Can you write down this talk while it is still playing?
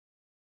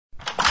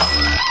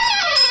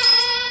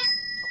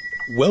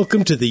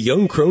Welcome to the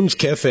Young Crones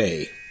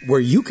Cafe, where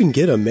you can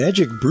get a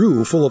magic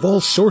brew full of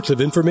all sorts of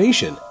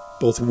information,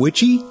 both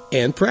witchy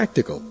and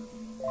practical.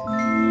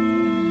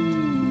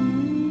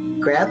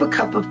 Grab a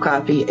cup of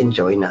coffee and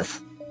join us.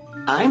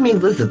 I'm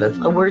Elizabeth,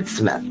 a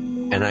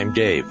wordsmith. And I'm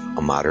Dave,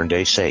 a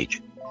modern-day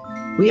sage.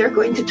 We are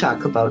going to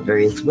talk about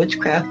various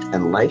witchcraft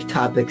and life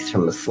topics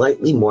from a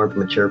slightly more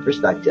mature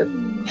perspective,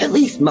 at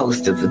least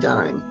most of the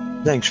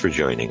time. Thanks for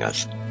joining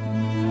us.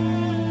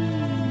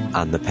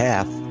 On the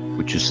Path,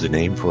 which is the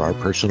name for our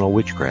personal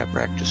witchcraft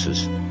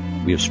practices,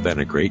 we have spent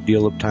a great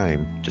deal of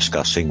time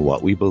discussing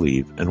what we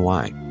believe and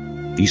why.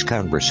 These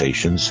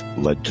conversations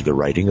led to the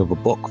writing of a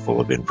book full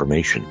of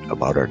information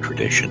about our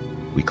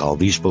tradition. We call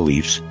these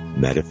beliefs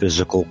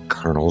metaphysical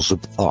kernels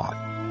of thought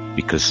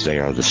because they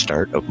are the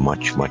start of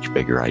much, much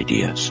bigger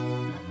ideas.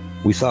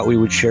 We thought we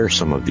would share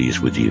some of these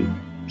with you.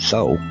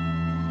 So,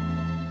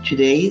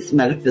 today's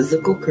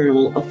metaphysical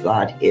kernel of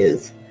thought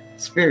is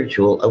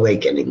spiritual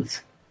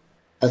awakenings.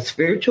 A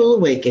spiritual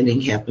awakening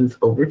happens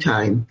over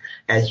time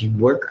as you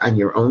work on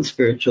your own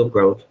spiritual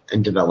growth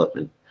and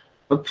development.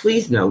 But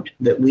please note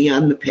that we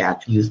on the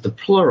Path use the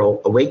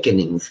plural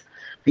awakenings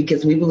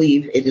because we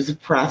believe it is a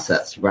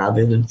process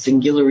rather than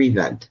singular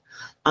event,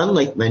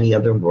 unlike many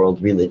other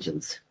world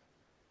religions.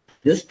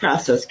 This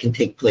process can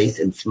take place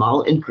in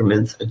small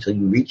increments until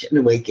you reach an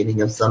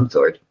awakening of some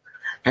sort,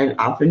 and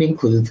often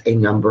includes a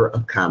number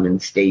of common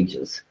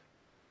stages.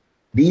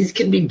 These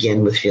can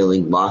begin with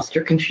feeling lost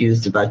or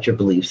confused about your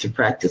beliefs or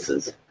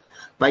practices.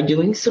 By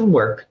doing some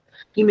work,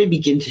 you may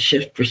begin to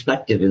shift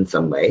perspective in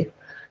some way.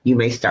 You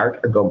may start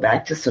or go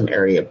back to some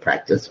area of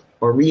practice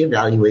or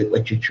reevaluate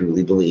what you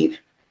truly believe.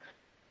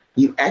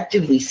 You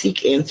actively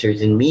seek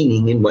answers and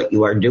meaning in what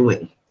you are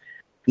doing.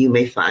 You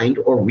may find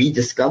or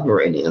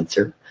rediscover an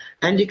answer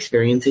and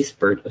experience a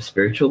spurt of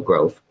spiritual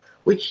growth,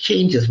 which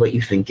changes what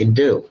you think and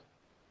do.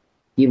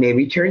 You may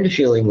return to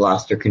feeling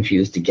lost or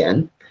confused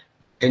again,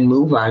 and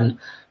move on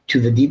to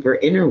the deeper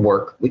inner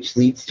work, which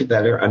leads to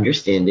better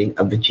understanding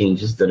of the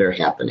changes that are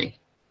happening.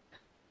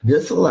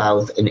 This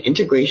allows an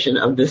integration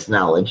of this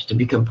knowledge to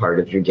become part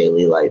of your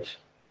daily life.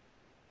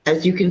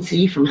 As you can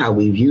see from how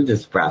we view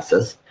this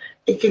process,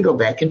 it can go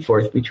back and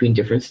forth between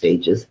different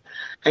stages,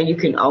 and you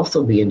can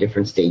also be in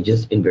different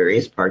stages in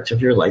various parts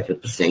of your life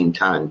at the same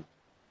time.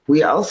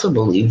 We also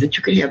believe that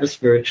you can have a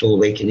spiritual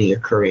awakening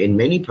occur in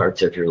many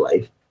parts of your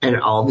life, and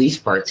all these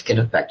parts can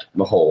affect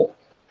the whole.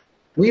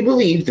 We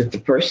believe that the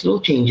personal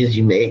changes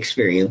you may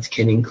experience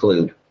can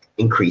include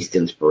increased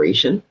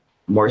inspiration,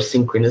 more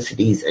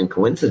synchronicities and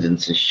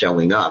coincidences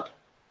showing up,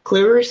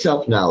 clearer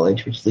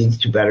self-knowledge, which leads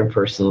to better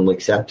personal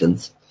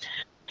acceptance,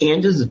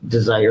 and a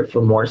desire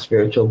for more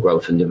spiritual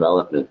growth and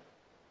development.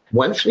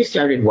 Once we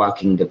started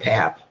walking the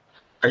path,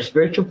 our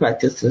spiritual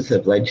practices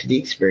have led to the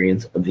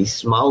experience of these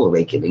small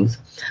awakenings,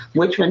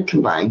 which when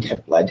combined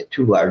have led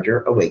to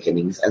larger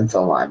awakenings and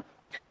so on.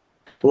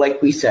 Like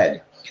we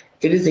said,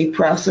 it is a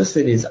process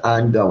that is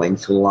ongoing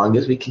so long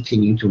as we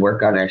continue to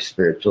work on our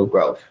spiritual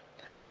growth.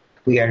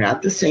 We are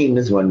not the same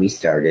as when we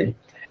started,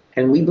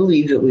 and we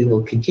believe that we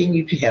will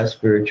continue to have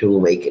spiritual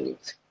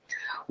awakenings.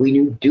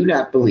 We do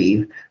not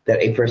believe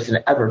that a person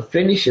ever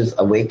finishes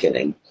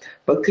awakening,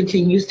 but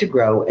continues to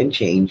grow and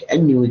change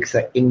in new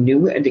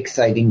and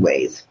exciting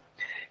ways,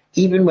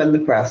 even when the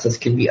process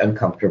can be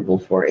uncomfortable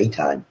for a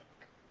time.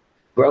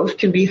 Growth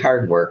can be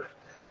hard work,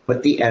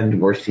 but the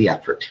end worth the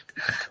effort.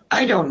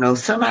 I don't know.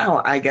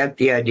 Somehow I got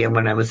the idea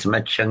when I was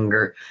much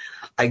younger,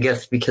 I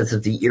guess because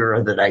of the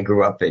era that I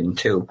grew up in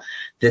too,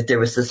 that there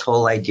was this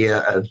whole idea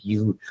of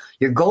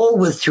your goal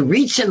was to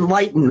reach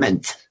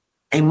enlightenment.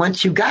 And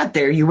once you got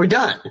there, you were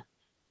done.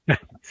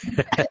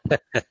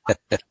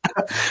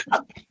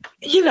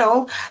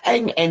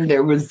 And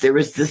there was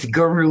this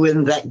guru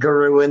and that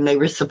guru, and they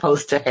were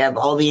supposed to have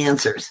all the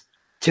answers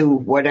to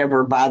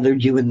whatever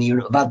bothered you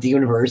about the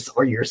universe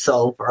or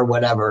yourself or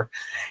whatever.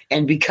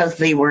 And because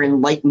they were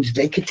enlightened,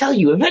 they could tell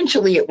you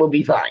eventually it will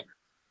be fine.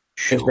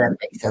 Sure. If that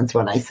makes sense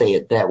when I say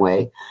it that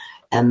way.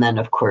 And then,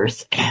 of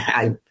course,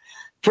 I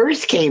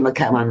first came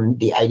upon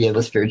the idea of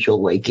a spiritual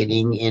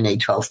awakening in a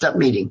 12-step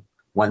meeting.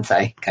 Once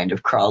I kind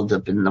of crawled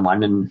up in the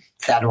one and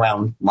sat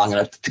around long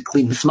enough to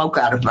clean the smoke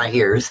out of my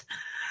ears.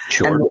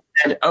 Sure. And they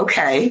said,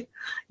 okay,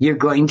 you're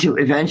going to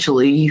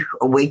eventually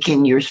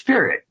awaken your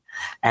spirit.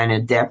 And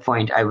at that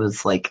point, I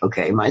was like,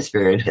 okay, my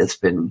spirit has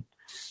been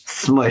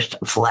smushed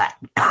flat.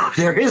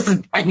 There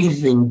isn't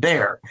anything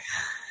there.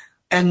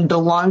 And the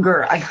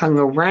longer I hung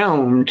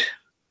around,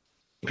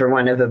 for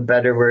want of a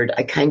better word,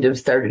 I kind of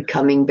started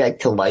coming back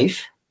to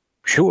life.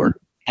 Sure.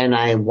 And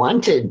I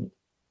wanted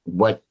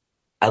what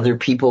other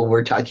people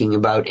were talking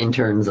about in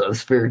terms of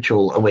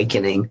spiritual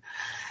awakening.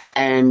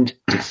 And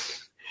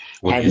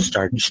when you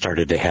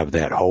started to have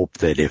that hope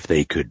that if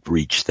they could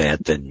reach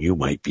that, then you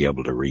might be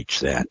able to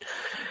reach that.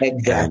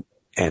 Exactly.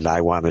 And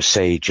I want to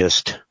say,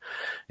 just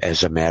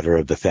as a matter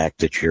of the fact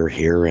that you're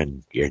here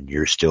and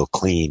you're still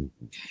clean,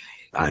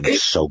 I'm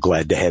so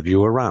glad to have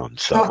you around.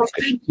 So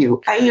thank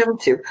you. I am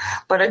too.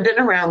 But I've been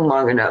around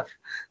long enough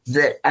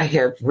that I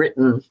have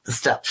written the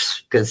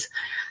stuff because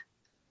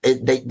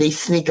they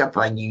sneak up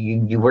on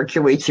you. You work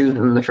your way through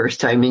them the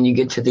first time, and you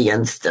get to the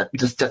end step,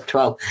 to step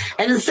 12.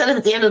 And instead of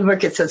at the end of the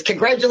book, it says,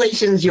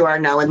 "Congratulations, you are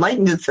now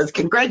enlightened." It says,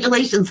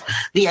 "Congratulations,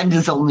 the end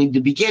is only the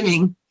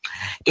beginning."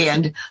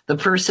 And the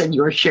person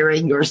you're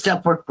sharing your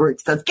step work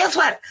with says, "Guess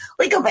what?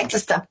 We go back to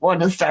step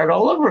 1 and start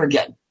all over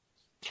again."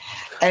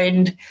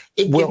 And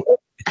it can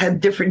have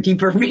different,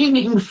 deeper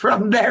meaning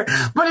from there.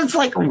 But it's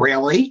like,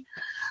 really?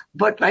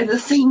 But by the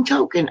same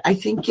token, I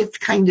think it's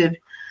kind of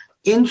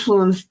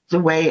influenced the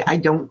way I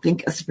don't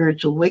think a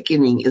spiritual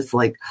awakening is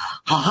like,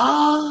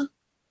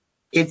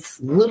 it's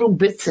little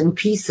bits and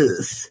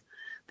pieces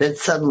that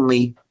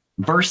suddenly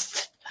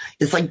burst.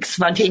 It's like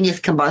spontaneous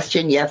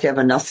combustion. You have to have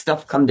enough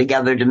stuff come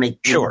together to make.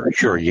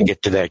 Sure. You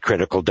get to that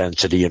critical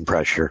density and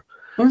pressure.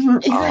 Mm-hmm,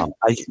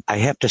 exactly. I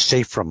have to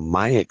say, from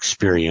my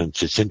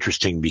experience, it's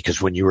interesting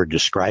because when you were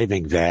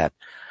describing that,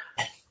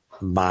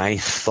 my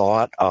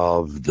thought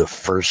of the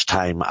first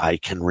time I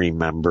can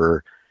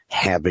remember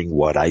having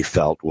what I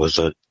felt was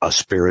a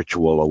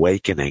spiritual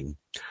awakening.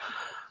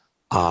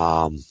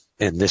 And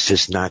this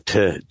is not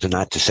to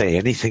say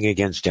anything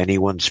against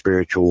anyone's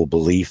spiritual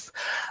belief.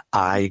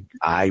 I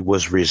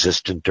was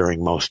resistant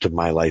during most of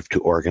my life to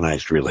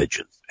organized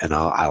religion, and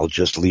I'll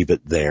just leave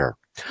it there.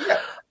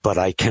 Yeah. But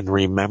I can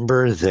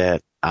remember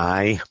that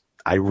I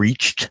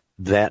reached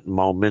that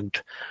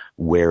moment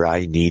where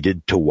I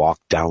needed to walk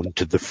down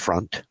to the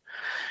front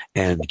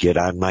and get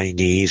on my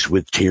knees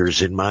with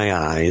tears in my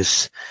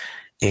eyes.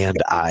 And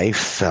I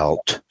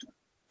felt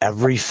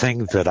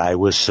everything that I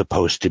was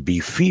supposed to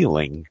be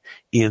feeling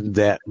in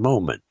that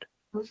moment,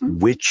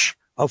 which,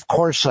 of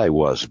course, I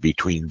was,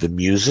 between the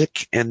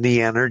music and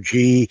the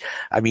energy.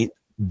 I mean,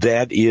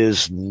 that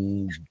is,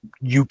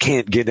 you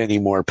can't get any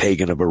more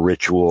pagan of a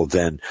ritual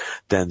than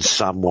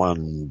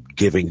someone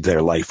giving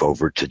their life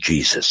over to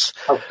Jesus.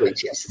 Oh,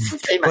 please, yes. It's the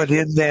same But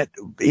idea.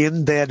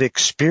 in that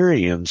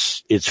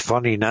experience, it's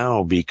funny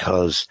now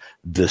because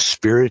the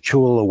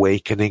spiritual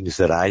awakenings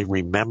that I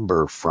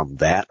remember from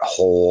that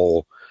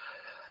whole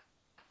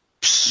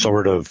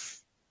sort of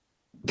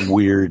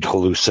weird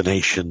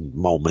hallucination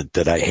moment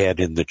that I had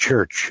in the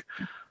church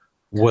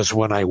was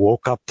when I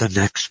woke up the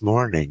next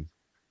morning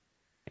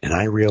and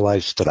I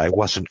realized that I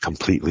wasn't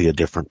completely a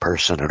different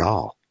person at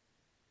all.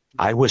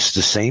 I was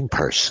the same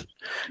person,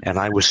 and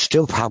I was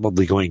still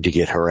probably going to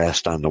get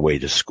harassed on the way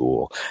to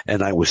school,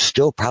 and I was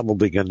still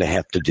probably going to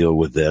have to deal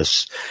with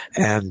this,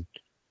 and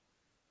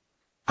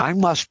I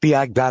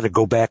got to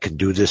go back and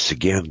do this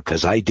again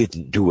because I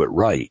didn't do it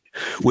right,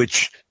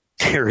 which,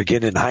 here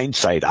again, in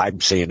hindsight,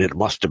 I'm saying it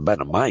must have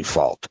been my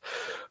fault.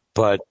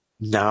 But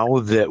now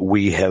that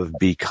we have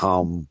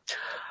become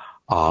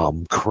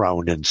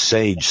crown and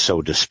sage,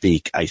 so to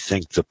speak, I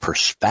think the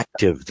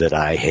perspective that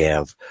I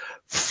have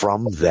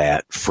from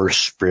that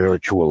first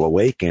spiritual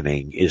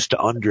awakening is to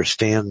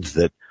understand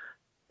that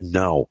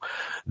no,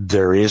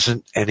 there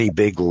isn't any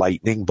big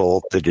lightning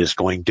bolt that is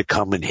going to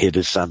come and hit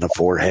us on the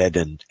forehead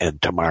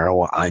and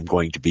tomorrow I'm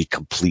going to be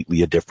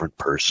completely a different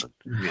person.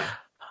 Yeah.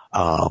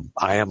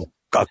 I am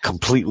a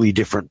completely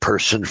different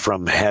person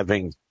from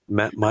having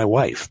met my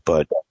wife,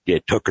 but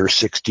it took her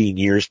 16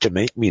 years to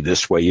make me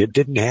this way. It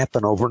didn't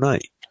happen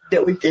overnight.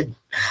 No, it didn't.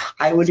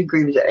 I would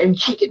agree with that. And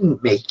she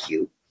didn't make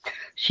you.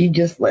 She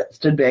just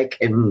stood back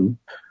and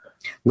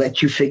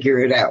let you figure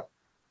it out.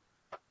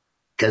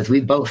 Because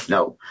we both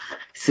know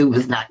Sue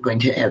was not going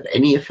to have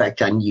any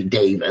effect on you,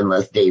 Dave,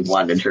 unless Dave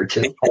wanted her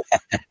to.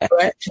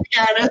 But she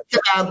got us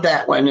about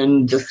that one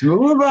and just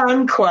move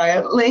on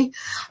quietly.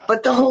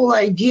 But the whole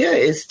idea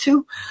is,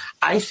 too,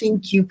 I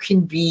think you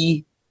can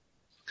be...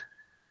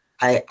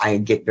 I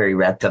get very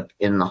wrapped up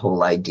in the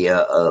whole idea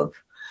of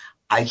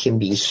I can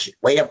be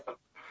way up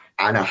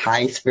on a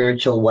high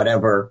spiritual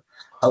whatever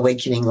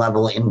awakening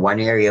level in one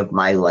area of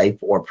my life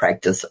or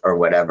practice or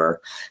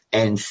whatever,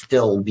 and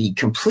still be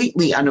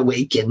completely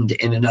unawakened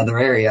in another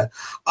area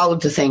all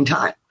at the same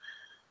time.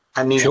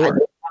 I mean, sure. I don't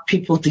want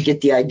people to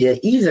get the idea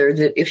either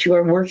that if you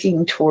are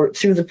working through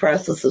the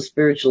process of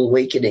spiritual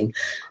awakening,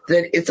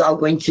 that it's all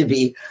going to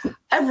be,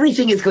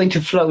 everything is going to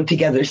flow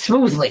together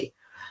smoothly.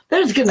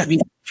 There's going to be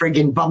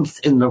friggin' bumps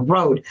in the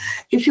road.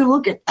 If you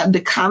look at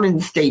the common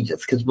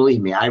stages, because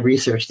believe me, I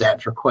researched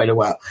that for quite a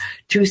while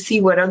to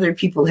see what other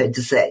people had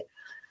to say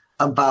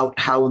about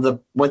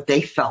what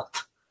they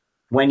felt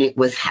when it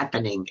was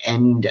happening.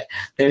 And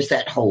there's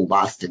that whole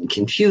lost and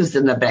confused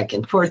and the back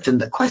and forth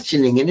and the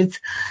questioning. And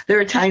there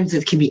are times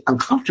it can be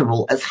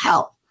uncomfortable as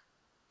hell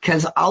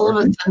because all of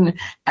a sudden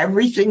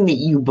everything that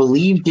you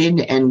believed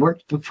in and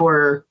worked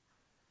before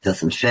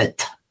doesn't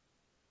fit.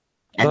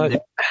 And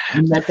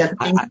that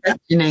same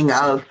questioning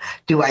of,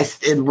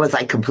 was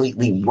I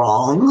completely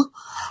wrong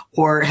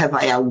or have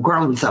I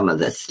outgrown some of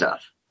this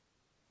stuff?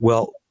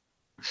 Well,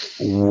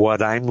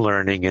 what I'm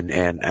learning,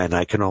 and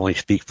I can only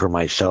speak for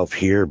myself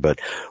here,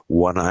 but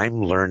what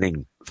I'm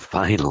learning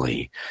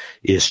finally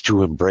is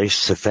to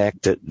embrace the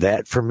fact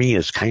that for me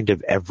is kind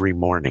of every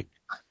morning.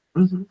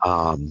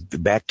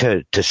 Mm-hmm. Back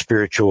to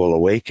spiritual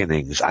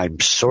awakenings, I'm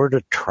sort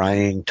of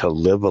trying to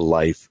live a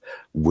life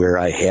where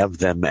I have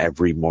them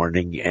every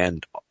morning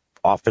and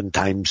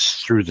oftentimes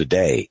through the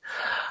day.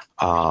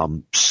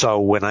 So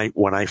when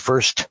I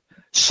first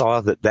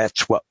saw that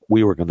that's what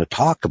we were going to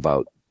talk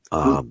about,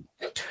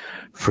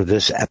 for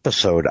this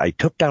episode, I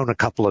took down a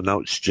couple of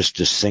notes just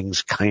as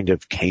things kind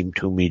of came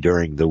to me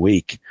during the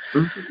week.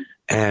 Mm-hmm.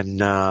 And,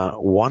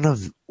 one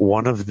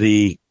of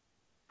the,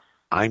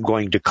 I'm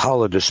going to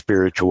call it a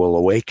spiritual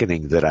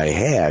awakening that I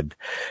had,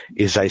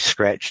 is I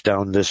scratched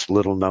down this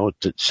little note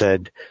that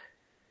said,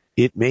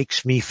 it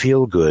makes me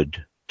feel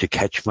good to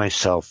catch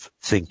myself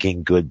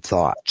thinking good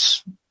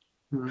thoughts.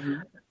 Mm-hmm.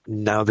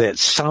 Now that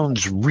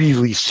sounds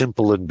really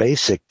simple and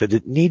basic, but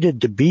it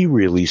needed to be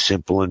really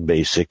simple and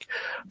basic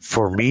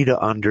for me to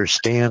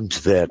understand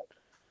that,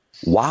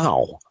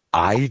 wow,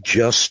 I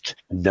just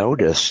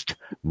noticed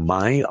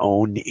my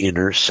own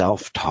inner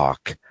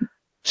self-talk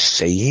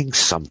saying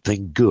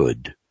something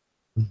good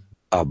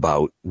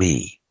about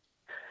me.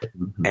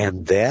 Mm-hmm.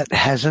 And that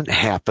hasn't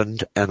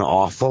happened an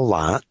awful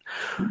lot.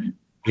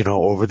 You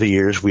know, over the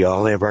years, we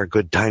all have our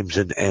good times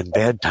and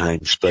bad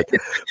times, but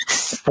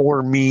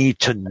for me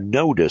to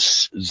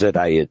notice that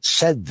I had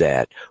said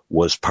that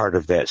was part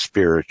of that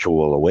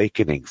spiritual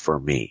awakening for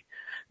me,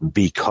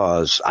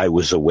 because I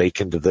was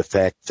awakened to the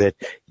fact that,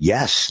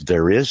 yes,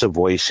 there is a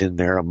voice in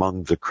there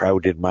among the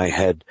crowd in my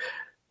head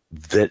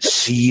that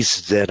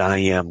sees that I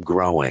am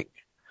growing.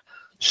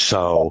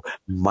 So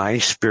my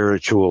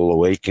spiritual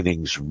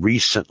awakenings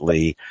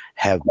recently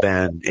have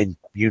been, and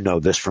you know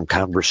this from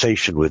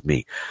conversation with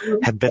me,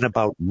 have been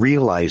about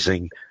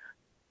realizing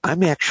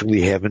I'm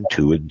actually having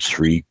 2 and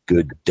 3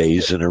 good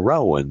days in a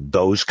row, and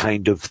those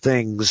kind of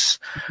things,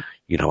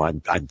 you know,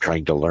 I'm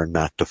trying to learn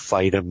not to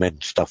fight them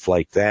and stuff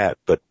like that.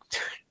 But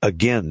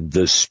again,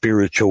 the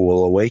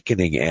spiritual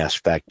awakening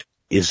aspect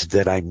is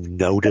that I'm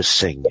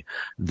noticing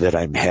that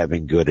I'm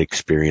having good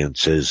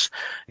experiences,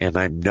 and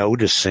I'm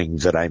noticing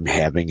that I'm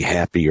having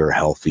happy or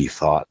healthy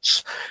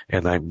thoughts,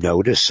 and I'm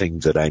noticing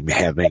that I'm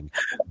having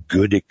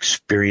good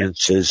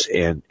experiences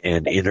and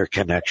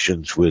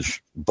interconnections with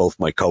both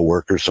my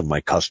coworkers and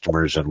my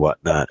customers and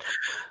whatnot.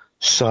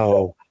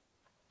 So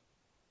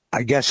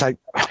I guess I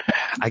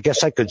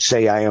could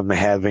say I am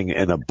having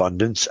an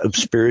abundance of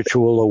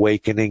spiritual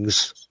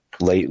awakenings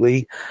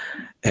lately.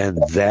 And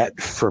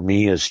that for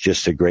me is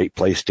just a great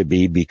place to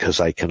be, because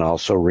I can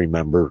also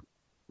remember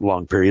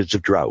long periods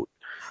of drought,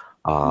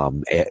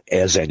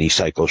 as any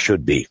cycle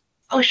should be.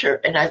 Oh, sure.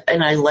 And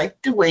I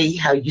like the way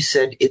how you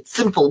said it's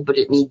simple, but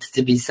it needs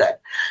to be said.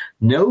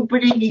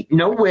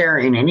 Nowhere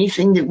in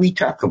anything that we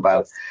talk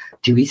about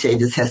do we say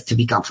this has to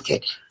be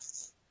complicated.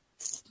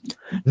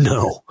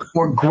 No.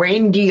 Or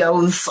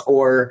grandiose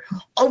or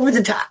over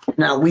the top.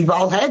 Now, we've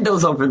all had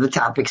those over the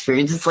top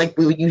experiences, like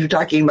you were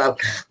talking about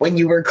when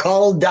you were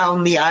called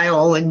down the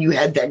aisle and you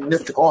had that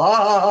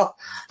mystical,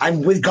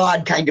 I'm with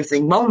God kind of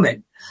thing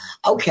moment.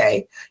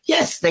 Okay.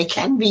 Yes, they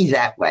can be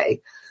that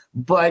way.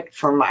 But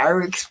from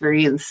our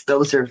experience,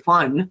 those are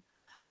fun.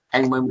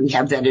 And when we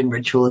have that in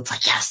ritual, it's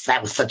like, yes,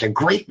 that was such a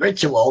great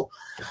ritual.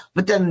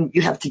 But then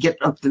you have to get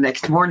up the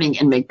next morning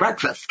and make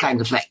breakfast kind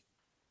of thing.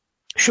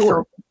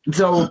 Sure.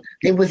 So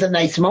it was a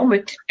nice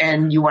moment,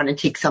 and you want to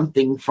take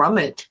something from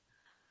it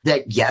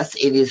that, yes,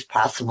 it is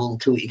possible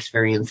to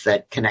experience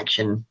that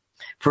connection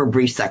for a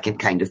brief second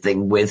kind of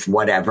thing with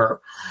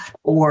whatever.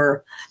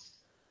 Or,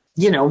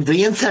 you know,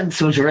 the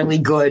incense was really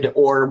good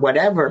or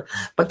whatever.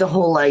 But the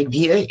whole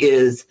idea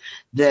is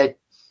that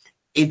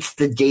it's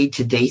the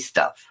day-to-day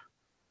stuff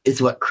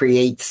is what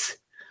creates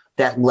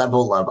that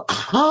level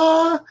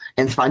of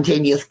and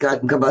spontaneous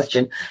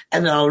combustion.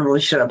 And then, oh,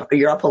 shut up,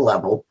 you're up a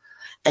level.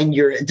 And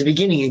you're at the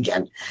beginning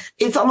again.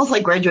 It's almost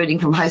like graduating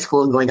from high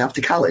school and going off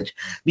to college,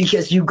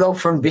 because you go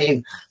from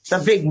being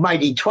the big,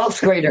 mighty 12th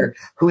grader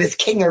who is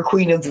king or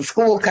queen of the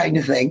school kind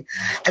of thing,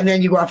 and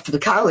then you go off to the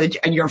college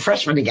and you're a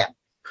freshman again.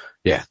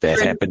 Yeah, that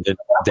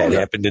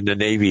happened in the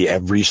Navy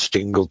every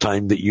single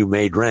time that you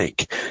made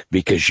rank,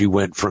 because you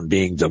went from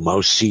being the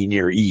most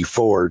senior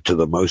E4 to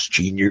the most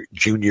junior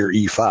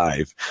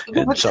E5,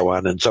 and so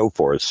on and so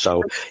forth.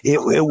 So it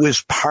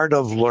was part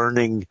of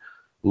learning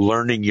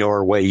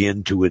your way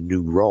into a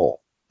new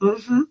role.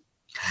 Mm-hmm.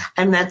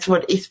 And that's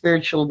what a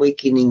spiritual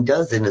awakening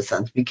does, in a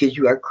sense, because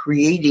you are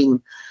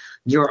creating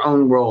your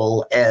own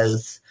role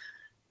as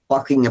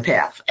walking a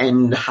path,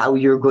 and how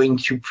you're going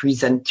to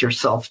present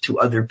yourself to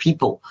other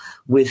people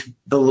with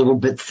the little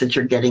bits that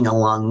you're getting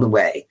along the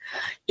way,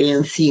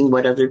 and seeing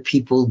what other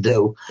people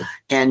do,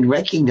 and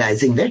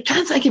recognizing there are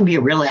times I can be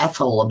a real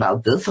asshole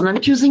about this and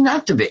I'm choosing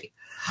not to be.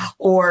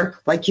 Or,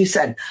 like you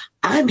said,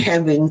 I'm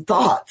having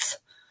thoughts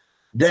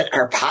that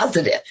are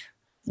positive.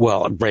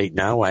 Well, right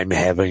now I'm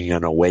having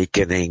an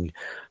awakening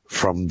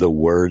from the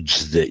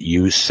words that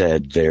you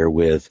said there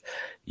with,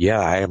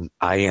 I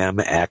am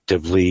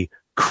actively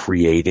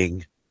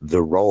creating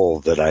the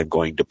role that I'm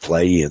going to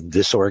play in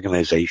this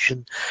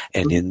organization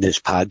and in this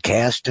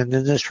podcast and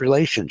in this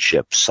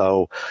relationship.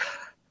 So,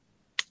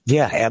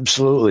 yeah,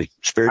 absolutely.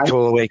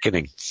 Spiritual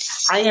awakening.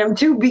 I am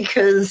too,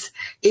 because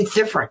it's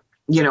different.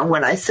 You know,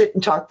 when I sit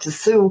and talk to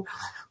Sue,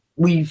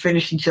 we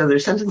finish each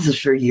other's sentences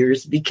for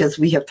years because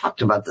we have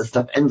talked about this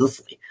stuff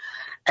endlessly.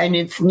 And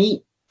it's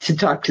neat to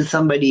talk to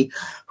somebody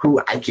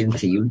who I can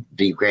see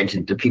you,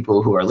 granted the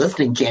people who are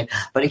listening can't,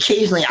 but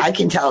occasionally I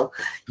can tell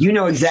you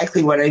know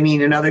exactly what I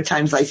mean. And other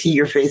times I see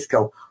your face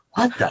go,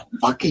 what the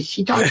fuck is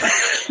she talking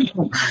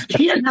about?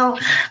 You know,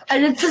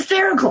 and it's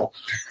hysterical.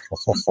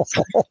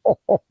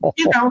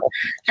 You know,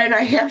 and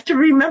I have to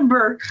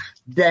remember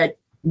that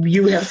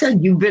you have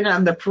said you've been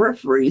on the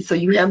periphery, so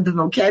you have the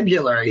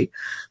vocabulary,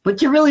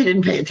 but you really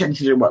didn't pay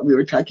attention to what we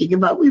were talking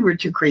about. We were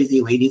two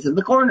crazy ladies in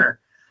the corner.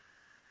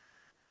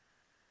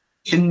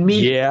 And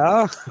me,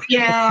 yeah.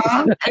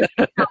 And,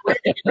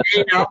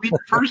 be the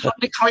first one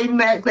to claim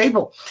that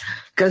label,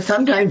 because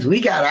sometimes we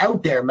got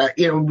out there, but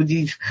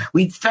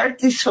we'd start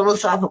these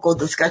philosophical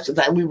discussions,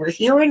 and we were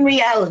here in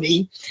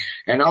reality,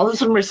 and all of a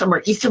sudden we're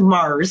somewhere east of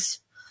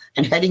Mars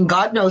and heading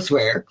God knows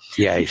where.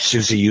 Yeah,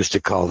 Susie used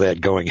to call that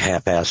going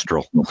half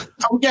astral.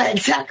 Oh yeah,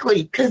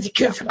 exactly. Because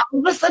all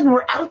of a sudden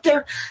we're out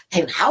there,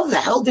 and how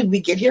the hell did we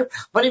get here?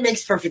 But it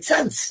makes perfect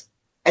sense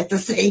at the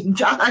same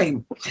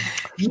time,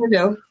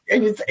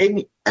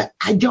 and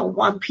I don't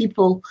want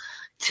people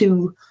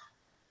to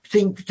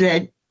think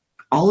that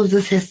all of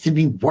this has to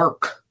be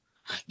work.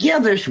 Yeah,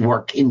 there's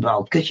work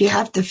involved because you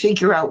have to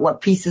figure out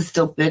what pieces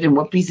still fit and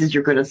what pieces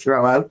you're going to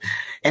throw out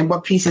and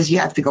what pieces you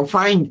have to go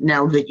find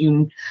now that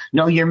you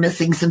know you're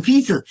missing some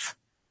pieces.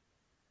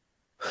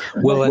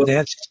 Well, and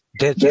that's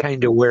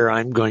kind of where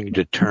I'm going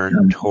to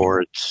turn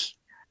towards.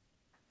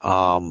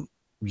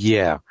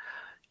 Yeah.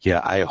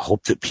 I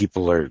hope that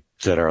people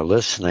that are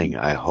listening,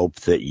 I hope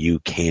that you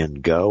can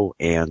go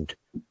and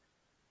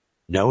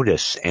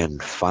notice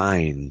and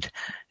find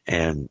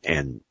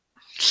and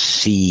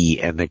see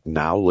and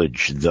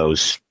acknowledge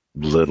those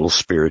little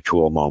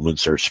spiritual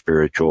moments or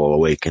spiritual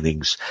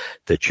awakenings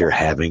that you're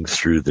having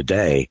through the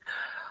day.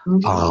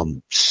 Mm-hmm.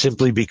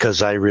 Simply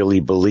because I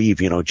really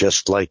believe,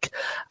 just like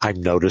I'm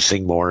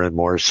noticing more and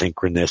more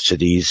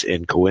synchronicities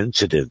and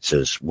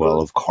coincidences. Well,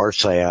 of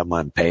course I am.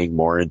 I'm paying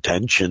more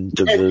attention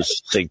to the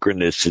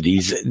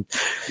synchronicities. And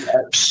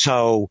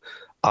so,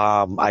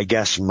 I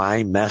guess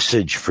my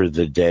message for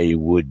the day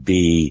would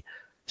be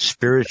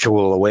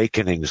spiritual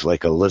awakenings,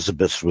 like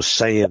Elizabeth was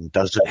saying,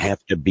 doesn't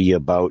have to be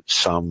about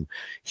some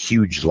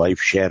huge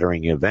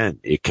life-shattering event.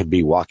 It can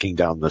be walking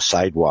down the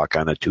sidewalk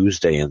on a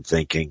Tuesday and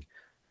thinking,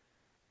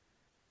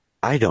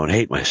 I don't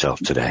hate myself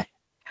today.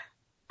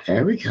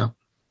 There we go.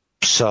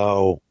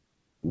 So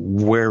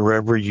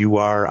wherever you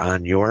are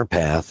on your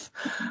path,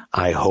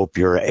 I hope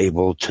you're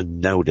able to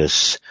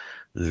notice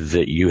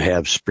that you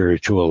have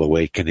spiritual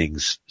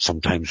awakenings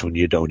sometimes when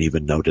you don't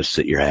even notice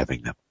that you're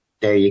having them.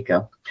 There you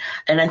go.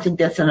 And I think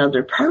that's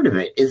another part of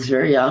it is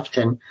very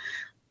often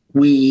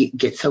we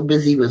get so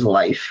busy with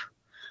life,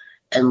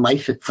 and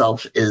life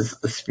itself is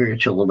a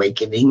spiritual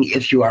awakening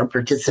if you are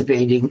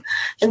participating.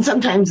 And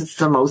sometimes it's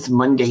the most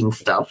mundane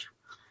stuff.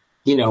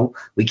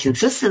 We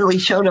consistently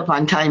showed up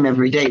on time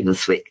every day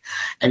this week.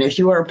 And if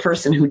you are a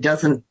person who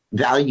doesn't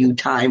value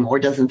time or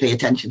doesn't pay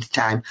attention to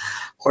time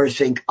or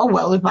think, oh,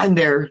 well, if I'm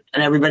there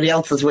and everybody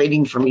else is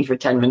waiting for me for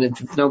 10 minutes,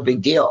 it's no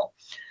big deal.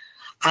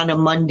 On a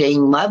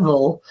mundane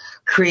level,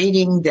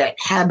 creating that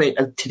habit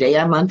of today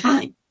I'm on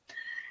time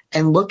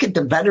and look at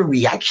the better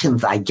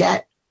reactions I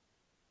get.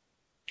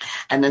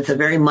 And that's a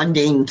very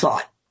mundane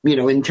thought,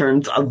 in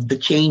terms of the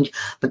change,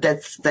 but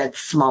that's that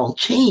small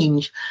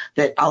change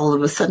that all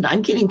of a sudden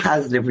I'm getting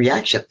positive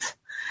reactions.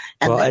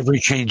 And every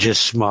change is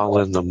small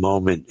in the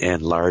moment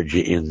and large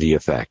in the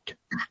effect.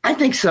 I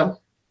think so.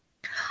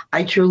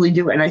 I truly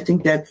do. And I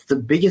think that's the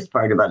biggest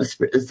part about is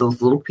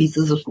those little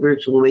pieces of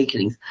spiritual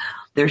awakenings.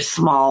 They're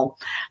small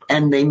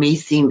and they may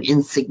seem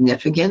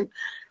insignificant,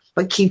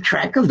 but keep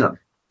track of them.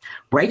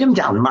 Write them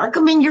down. Mark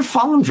them in your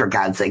phone, for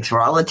God's sakes.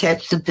 We're all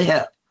attached at the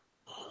hip.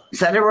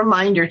 Set a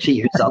reminder to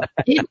yourself.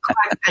 8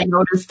 o'clock, I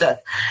noticed this.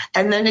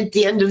 And then at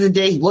the end of the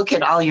day, look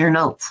at all your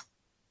notes.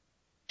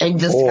 And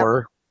just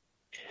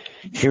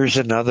here's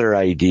another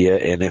idea,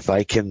 and if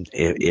I can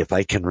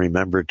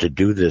remember to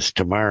do this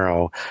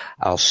tomorrow,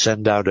 I'll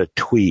send out a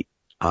tweet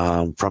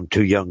from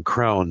Two Young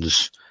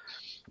Crones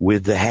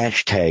with the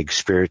hashtag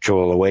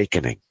spiritual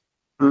awakening.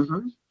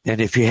 Mm-hmm.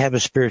 And if you have a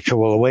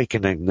spiritual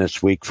awakening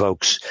this week,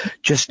 folks,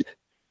 just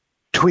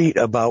tweet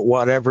about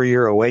whatever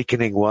your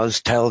awakening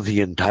was, tell the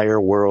entire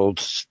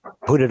world,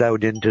 put it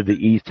out into the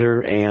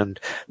ether, and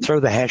throw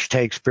the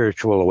hashtag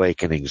spiritual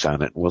awakenings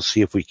on it. We'll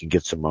see if we can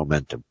get some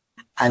momentum.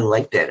 I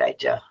like that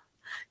idea.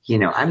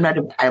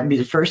 I'll be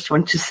the first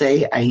one to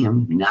say I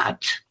am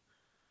not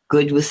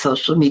good with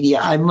social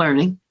media. I'm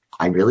learning.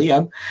 I really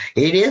am.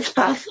 It is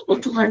possible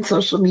to learn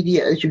social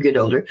media as you get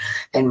older.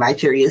 And my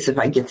theory is if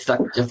I get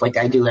stuck, just like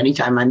I do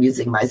anytime I'm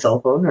using my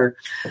cell phone or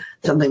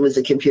something with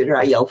the computer,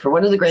 I yell for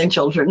one of the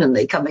grandchildren and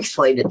they come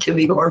explain it to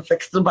me or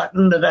fix the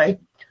button that I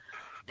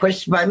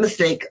pushed by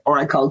mistake, or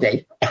I call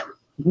Dave.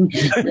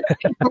 It's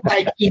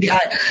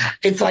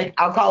like,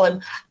 I'll call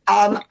him,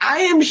 I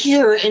am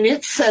here and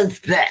it says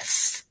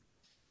this.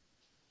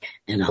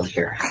 And I'll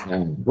hear,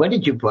 what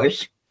did you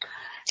push?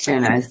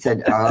 And I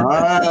said,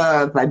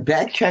 if I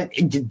backtracked,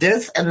 I did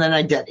this, and then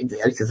I did.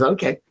 I says,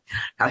 okay,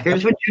 now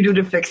here's what you do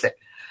to fix it.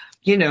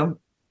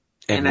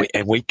 And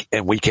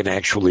we can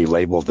actually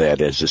label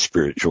that as a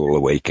spiritual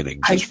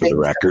awakening, just for the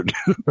record.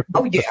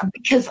 Oh yeah,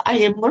 because I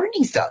am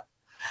learning stuff.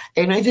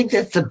 And I think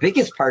that's the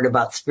biggest part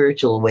about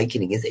spiritual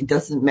awakening is it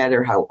doesn't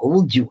matter how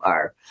old you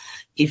are.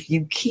 If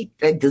you keep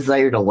that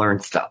desire to learn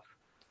stuff,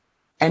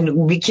 and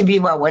we can be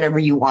about whatever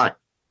you want.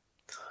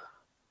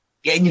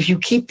 And if you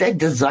keep that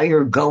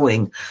desire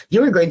going,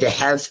 you're going to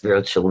have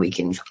spiritual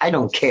awakenings. I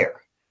don't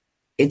care.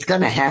 It's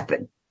going to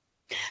happen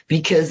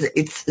because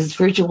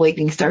spiritual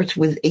awakening starts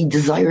with a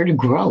desire to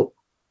grow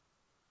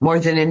more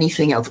than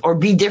anything else or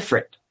be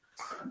different.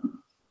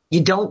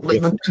 You don't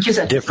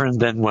different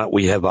than what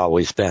we have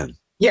always been.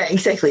 Yeah,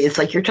 exactly. It's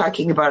like you're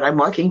talking about, I'm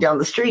walking down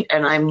the street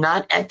and I'm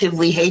not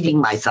actively hating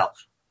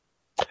myself.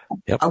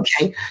 Yep.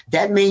 Okay.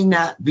 That may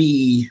not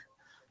be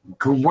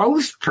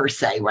growth per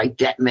se right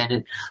that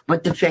minute,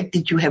 but the fact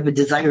that you have a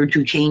desire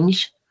to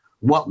change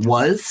what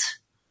was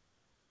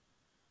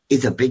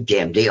is a big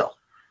damn deal.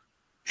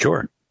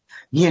 Sure.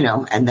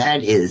 And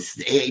that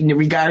is,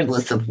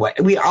 regardless of what,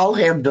 we all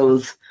have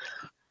those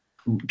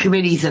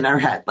committees in our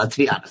head. Let's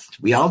be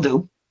honest. We all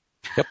do.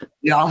 Yep.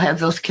 We all have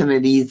those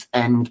committees,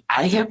 and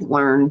I have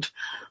learned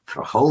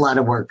for a whole lot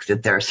of work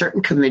that there are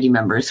certain committee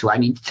members who I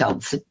need to tell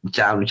to sit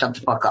down and shut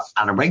the fuck up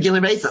on a regular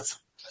basis.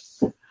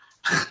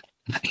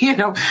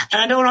 And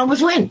I don't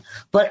always win,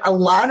 but a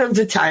lot of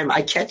the time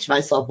I catch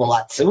myself a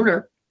lot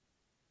sooner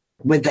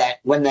with that.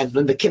 When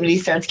the committee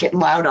starts getting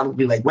loud, I'll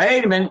be like,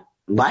 wait a minute,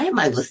 why am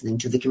I listening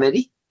to the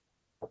committee?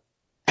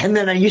 And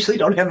then I usually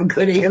don't have a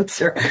good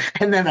answer.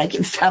 And then I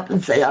can stop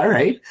and say, all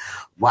right,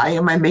 why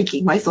am I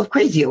making myself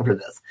crazy over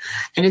this?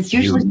 And it's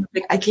usually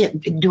something I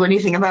can't do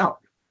anything about.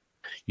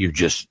 You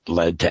just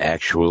led to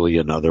actually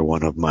another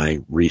one of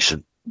my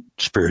recent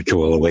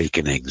spiritual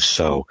awakenings.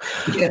 So,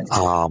 yes.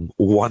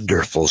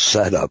 Wonderful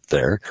setup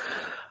there.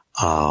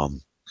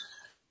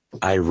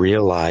 I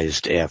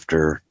realized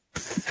after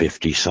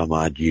 50 some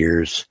odd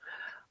years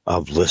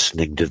of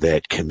listening to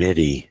that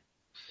committee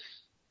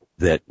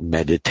that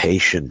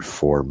meditation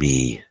for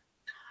me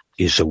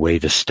is a way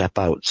to step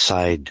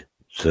outside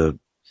the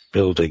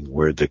building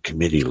where the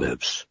committee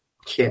lives.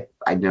 Yeah,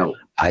 I know.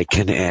 I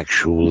can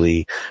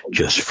actually,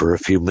 just for a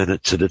few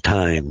minutes at a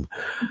time,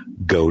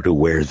 go to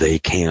where they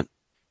can't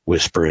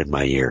whisper in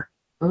my ear.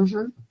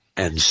 Mm-hmm.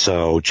 And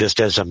so just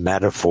as a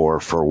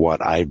metaphor for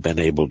what I've been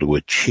able to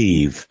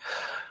achieve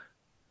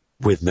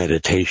with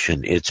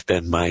meditation, it's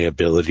been my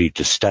ability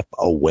to step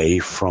away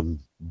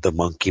from the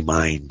monkey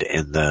mind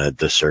and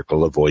the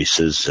circle of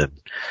voices and,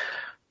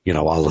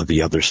 all of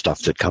the other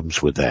stuff that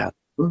comes with that.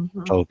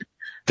 Mm-hmm. So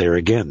there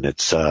again,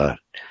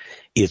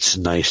 it's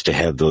nice to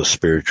have those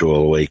spiritual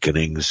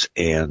awakenings,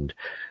 and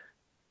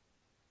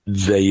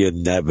they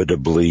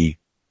inevitably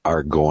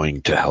are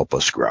going to help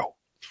us grow.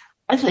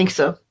 I think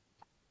so.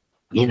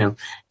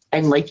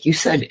 And like you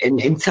said,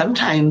 and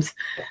sometimes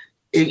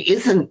it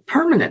isn't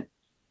permanent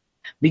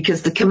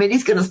because the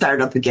committee's going to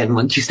start up again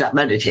once you stop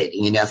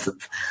meditating, in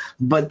essence,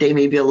 but they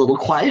may be a little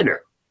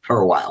quieter for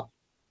a while.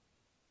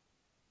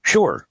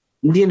 Sure.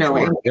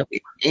 Sure.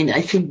 And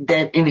I think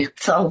that in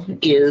itself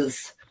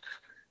is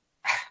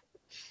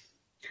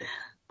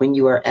when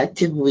you are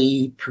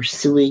actively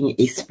pursuing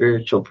a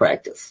spiritual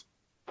practice,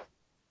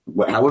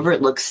 however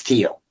it looks to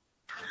you,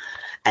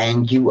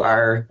 and you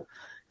are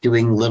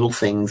doing little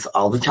things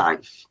all the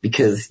time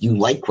because you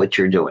like what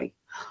you're doing,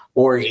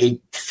 or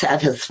it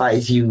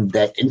satisfies you,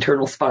 that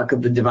internal spark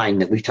of the divine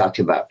that we've talked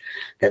about.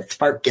 That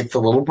spark gets a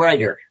little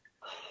brighter.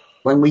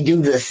 When we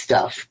do this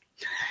stuff,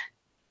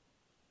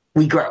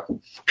 we grow,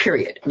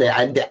 period.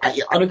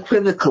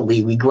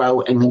 Unequivocally, we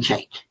grow and we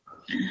change.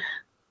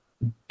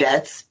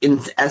 That's, in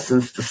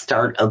essence, the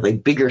start of a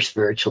bigger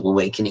spiritual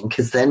awakening,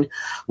 because then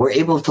we're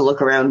able to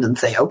look around and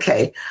say,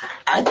 okay,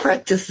 I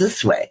practice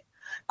this way.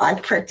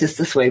 I've practiced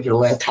this way for the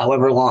last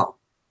however long.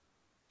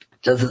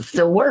 Does it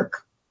still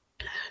work?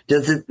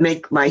 Does it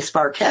make my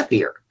spark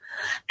happier?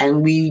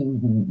 And we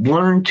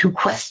learn to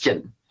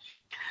question.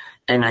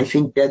 And I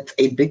think that's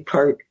a big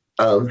part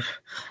of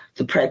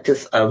the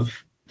practice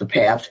of the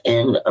path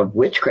and of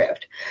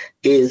witchcraft,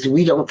 is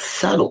we don't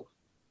settle.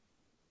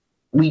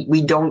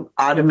 We don't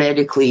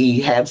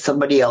automatically have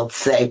somebody else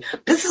say,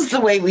 this is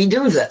the way we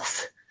do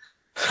this.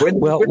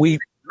 We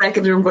back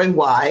in the room going,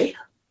 why?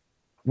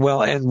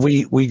 Well, and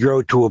we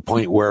grow to a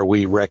point where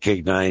we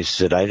recognize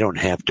that I don't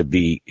have to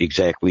be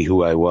exactly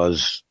who I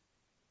was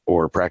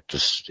or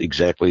practice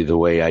exactly the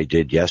way I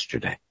did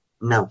yesterday.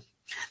 No,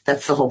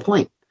 that's the whole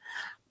point.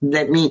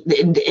 That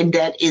and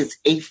that is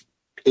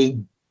a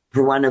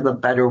for want of a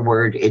better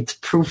word, it's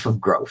proof of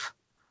growth.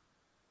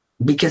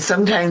 Because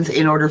sometimes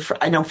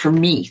I know for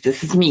me,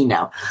 this is me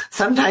now,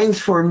 sometimes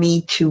for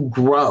me to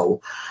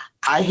grow,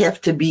 I have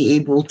to be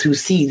able to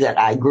see that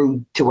I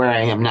grew to where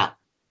I am now.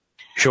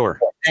 Sure.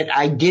 And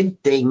I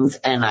did things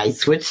and I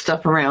switched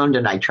stuff around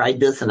and I tried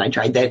this and I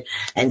tried that.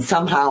 And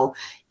somehow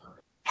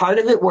part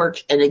of it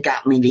worked and it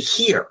got me to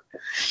here.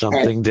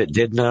 Something that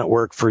did not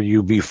work for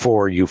you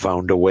before, you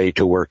found a way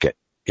to work it.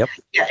 Yep.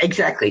 Yeah,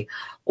 exactly.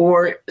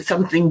 Or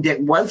something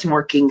that was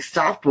working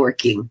stopped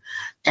working,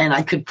 and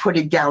I could put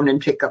it down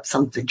and pick up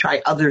something,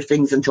 try other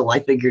things until I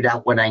figured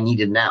out what I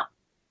needed now.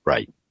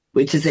 Right.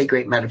 Which is a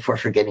great metaphor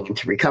for getting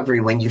into recovery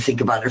when you think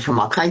about it from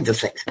all kinds of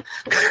things.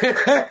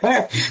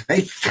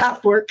 They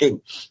stopped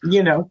working,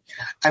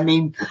 I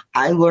mean,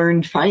 I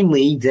learned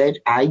finally that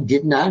I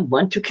did not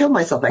want to kill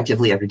myself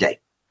actively every day,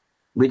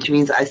 which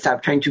means I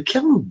stopped trying to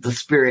kill the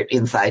spirit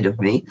inside of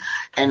me.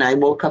 And I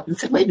woke up and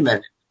said, wait a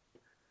minute,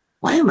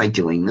 why am I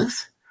doing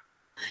this?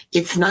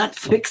 It's not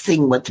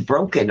fixing what's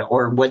broken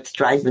or what's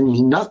driving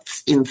me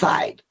nuts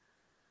inside.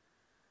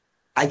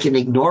 I can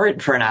ignore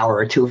it for an hour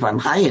or two if I'm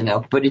high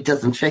enough, but it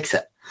doesn't fix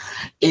it.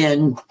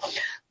 And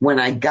when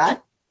I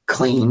got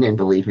clean, and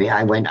believe me,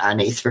 I went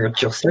on a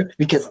spiritual search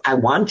because I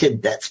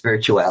wanted that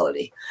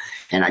spirituality.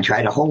 And I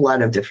tried a whole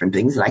lot of different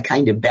things, and I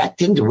kind of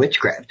backed into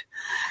witchcraft.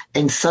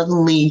 And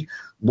suddenly,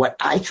 what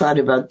I thought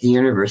about the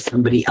universe,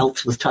 somebody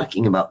else was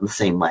talking about in the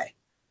same way.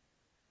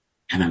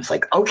 And I was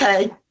like,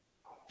 okay.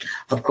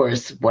 Of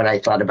course, what I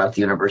thought about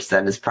the universe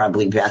then is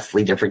probably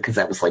vastly different because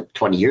that was like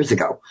 20 years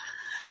ago.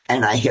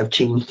 And I have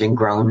changed and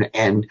grown,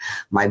 and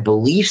my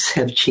beliefs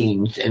have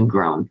changed and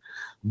grown.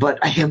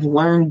 But I have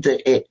learned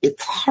that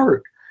it's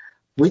hard.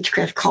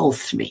 Witchcraft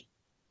calls to me.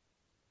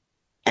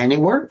 And it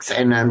works.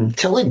 And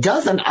until it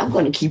doesn't, I'm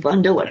going to keep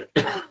on doing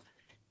it.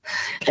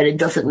 And it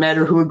doesn't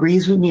matter who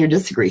agrees with me or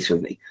disagrees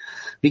with me.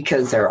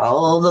 Because there are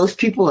all those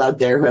people out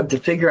there who have to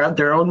figure out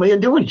their own way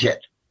of doing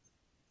shit.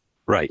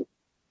 Right.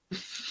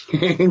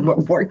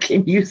 What more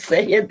can you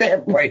say at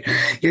that point?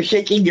 You're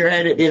shaking your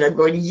head at me and I'm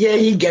going, yeah,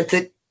 he gets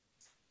it.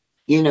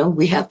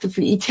 We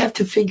each have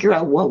to figure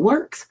out what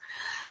works.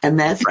 And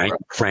that's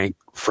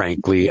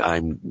frankly,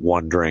 I'm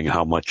wondering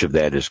how much of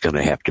that is going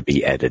to have to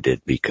be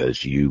edited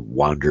because you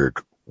wandered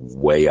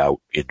way out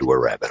into a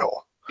rabbit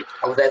hole.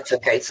 Oh, that's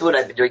okay. So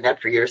I've been doing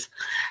that for years,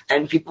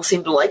 and people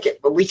seem to like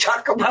it. But we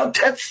talk about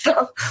that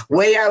stuff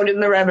way out in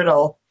the rabbit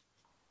hole.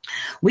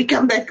 We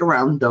come back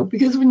around, though,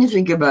 because when you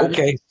think about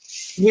it,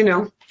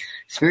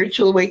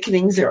 spiritual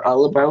awakenings are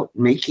all about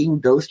making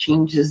those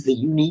changes that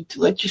you need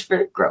to let your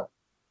spirit grow.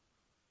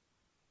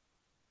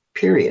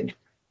 Period.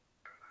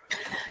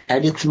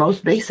 At its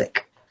most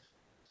basic.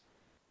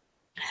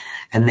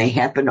 And they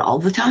happen all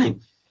the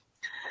time.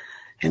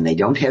 And they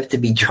don't have to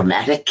be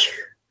dramatic.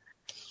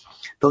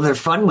 Though they're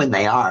fun when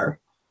they are.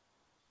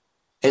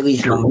 At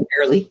least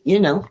momentarily,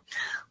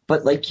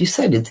 But like you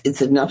said,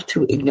 it's enough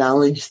to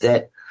acknowledge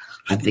that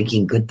I'm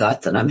thinking good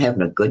thoughts and I'm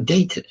having a good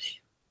day today.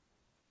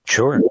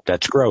 Sure,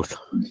 that's growth.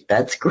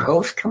 That's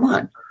growth. Come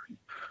on.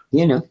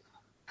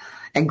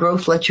 And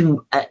growth lets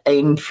you,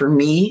 and for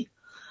me,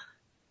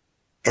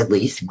 at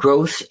least,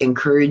 growth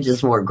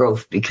encourages more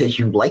growth because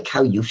you like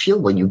how you feel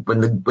when you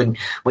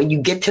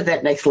get to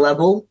that next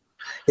level.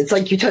 It's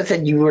like you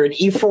said you were an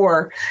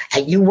E4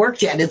 and you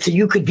worked at it so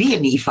you could be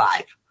an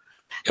E5.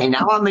 And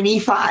now I'm an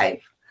E5.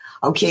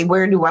 Okay,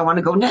 where do I want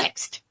to go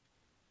next?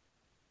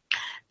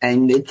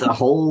 And it's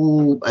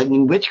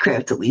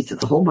witchcraft at least,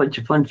 it's a whole bunch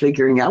of fun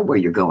figuring out where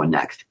you're going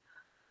next.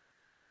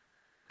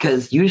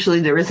 Because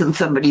usually there isn't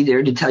somebody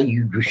there to tell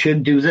you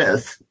should do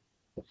this.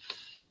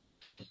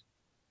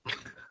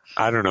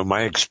 I don't know.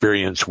 My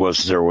experience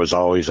was there was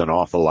always an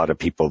awful lot of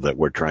people that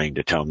were trying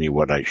to tell me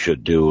what I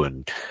should do.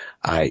 And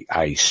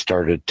I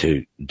started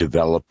to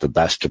develop the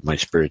best of my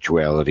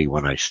spirituality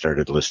when I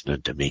started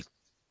listening to me.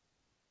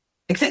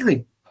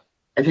 Exactly.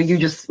 I think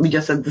we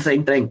just said the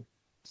same thing.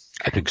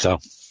 I think so.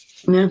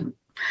 Yeah.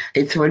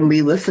 It's when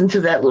we listen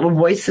to that little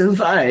voice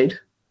inside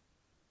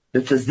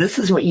that says, this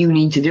is what you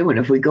need to do. And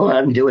if we go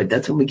out and do it,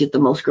 that's when we get the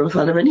most growth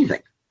out of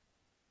anything.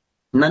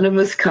 None of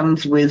us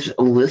comes with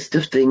a list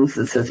of things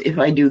that says, if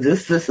I do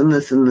this, this, and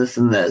this, and this,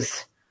 and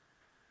this,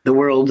 the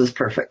world is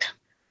perfect.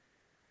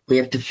 We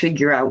have to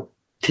figure out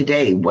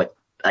today what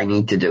I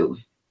need to do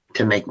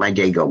to make my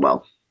day go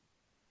well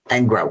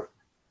and grow.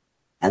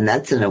 And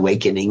that's an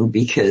awakening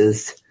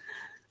because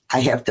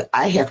I have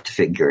to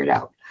figure it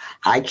out.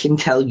 I can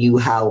tell you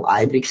how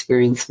I've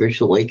experienced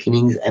spiritual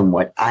awakenings and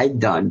what I've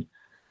done,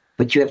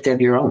 but you have to have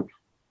your own.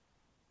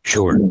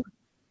 Sure.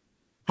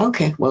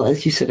 Okay, well,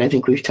 as you said, I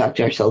think we've talked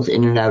ourselves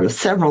in and out of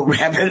several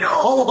rabbit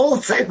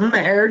holes in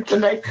there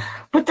tonight,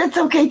 but that's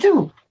okay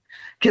too,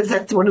 because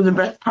that's one of the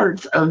best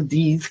parts of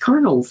these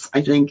kernels,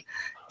 I think,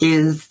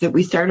 is that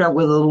we start out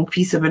with a little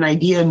piece of an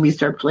idea and we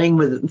start playing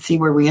with it and see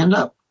where we end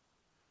up.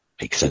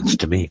 Makes sense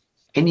to me.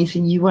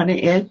 Anything you want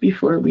to add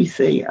before we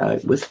say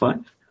it was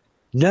fun?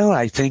 No,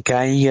 I think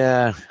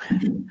I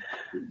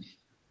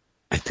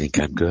think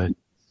I'm good.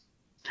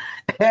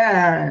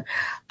 I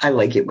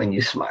like it when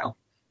you smile.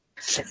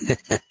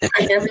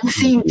 I haven't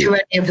seen too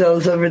many of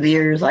those over the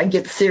years. I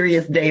get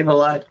serious Dave a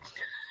lot.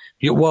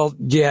 Yeah, well,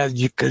 yeah,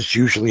 because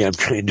usually I'm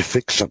trying to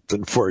fix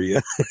something for you.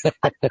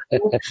 But,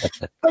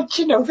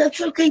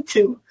 that's okay,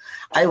 too.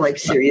 I like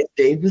serious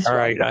Dave as well. All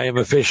right, I am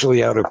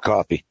officially out of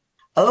coffee.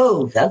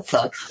 Oh, that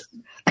sucks.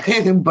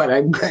 But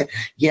I'm glad.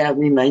 Yeah, it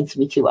reminds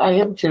me, too. I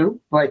am, too.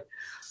 But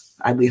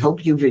we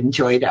hope you've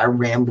enjoyed our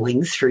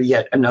ramblings for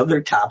yet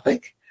another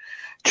topic.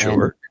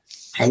 Sure.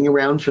 hang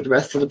around for the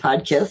rest of the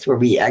podcast where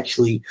we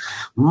actually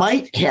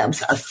might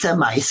have a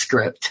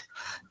semi-script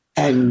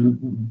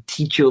and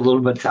teach you a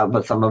little bit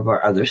about some of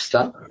our other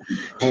stuff.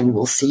 And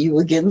we'll see you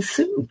again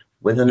soon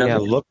with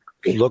another.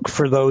 Yeah, look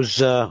for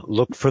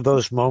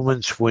those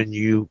moments when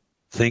you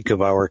think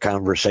of our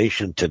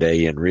conversation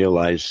today and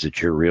realize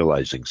that you're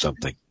realizing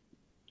something.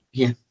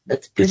 Yeah,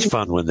 it's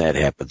fun when that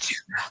happens.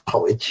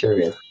 Oh, it sure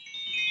is.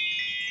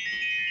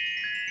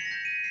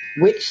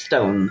 Witch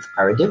stones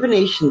are a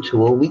divination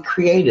tool we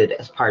created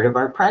as part of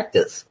our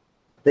practice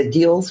that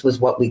deals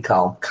with what we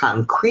call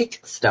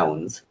concrete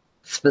stones,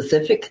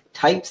 specific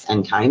types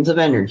and kinds of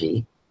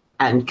energy,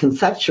 and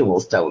conceptual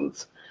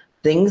stones,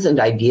 things and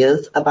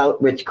ideas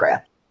about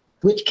witchcraft,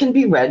 which can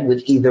be read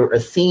with either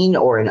a seen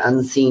or an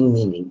unseen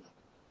meaning.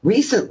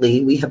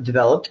 Recently, we have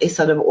developed a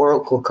set of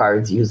oracle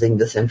cards using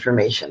this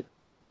information.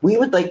 We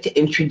would like to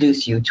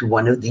introduce you to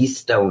one of these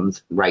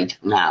stones right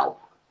now.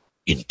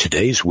 In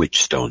today's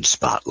Witch Stone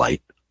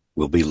Spotlight,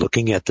 we'll be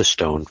looking at the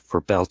stone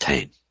for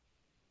Beltane.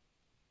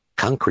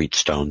 Concrete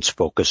stones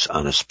focus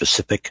on a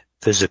specific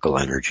physical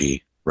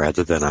energy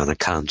rather than on a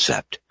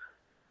concept,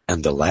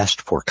 and the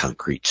last 4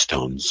 concrete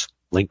stones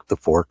link the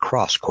 4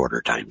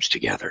 cross-quarter times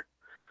together,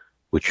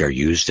 which are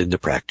used in the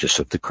practice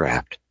of the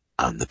craft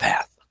on the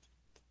path.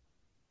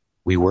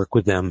 We work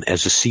with them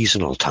as a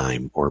seasonal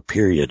time or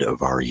period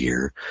of our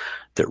year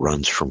that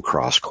runs from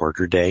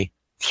cross-quarter day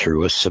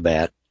through a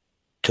Sabbat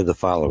to the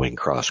following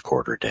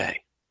cross-quarter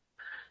day,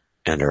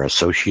 and are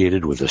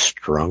associated with a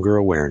stronger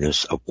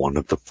awareness of one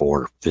of the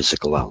 4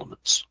 physical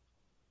elements.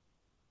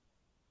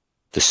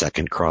 The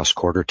second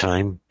cross-quarter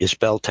time is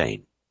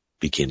Beltane,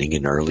 beginning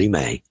in early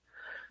May,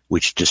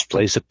 which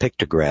displays a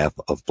pictograph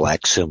of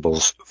black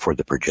symbols for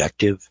the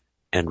projective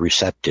and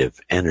receptive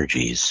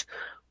energies,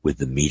 with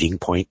the meeting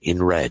point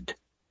in red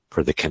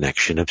for the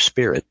connection of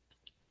spirit,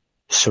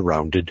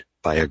 surrounded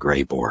by a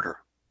gray border.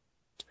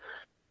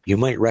 You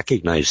might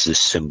recognize this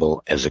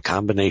symbol as a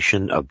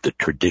combination of the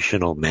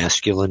traditional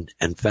masculine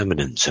and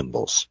feminine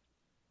symbols.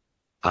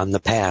 On the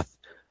path,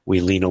 we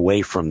lean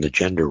away from the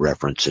gender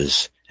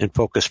references and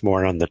focus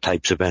more on the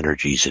types of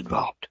energies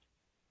involved.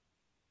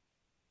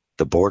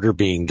 The border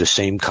being the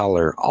same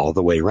color all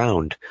the way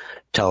round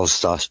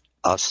tells us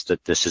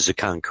that this is a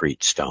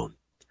concrete stone.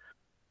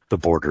 The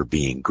border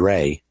being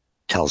gray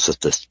tells us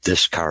that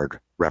this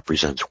card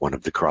represents one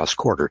of the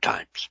cross-quarter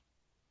times.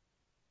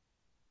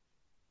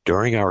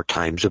 During our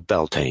times of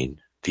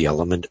Beltane, the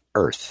element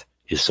Earth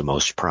is the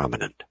most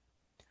prominent.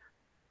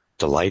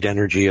 The light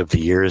energy of the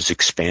year is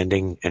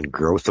expanding, and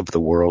growth of the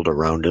world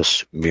around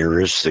us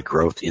mirrors the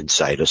growth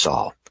inside us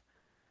all.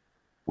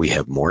 We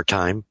have more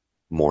time,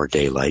 more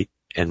daylight,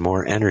 and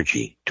more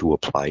energy to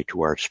apply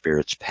to our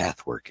spirit's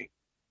path working.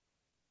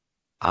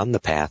 On the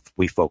path,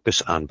 we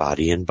focus on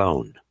body and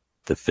bone,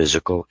 the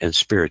physical and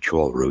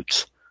spiritual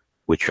roots,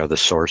 which are the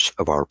source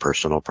of our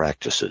personal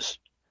practices.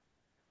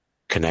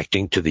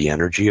 Connecting to the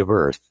energy of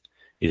Earth,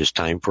 it is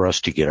time for us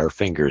to get our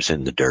fingers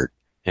in the dirt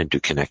and to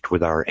connect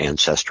with our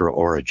ancestral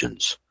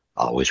origins,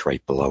 always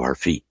right below our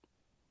feet.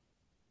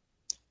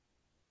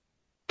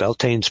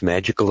 Beltane's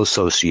magical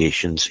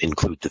associations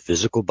include the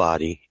physical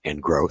body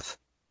and growth,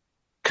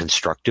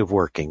 constructive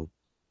working,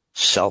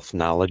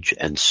 self-knowledge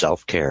and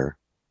self-care,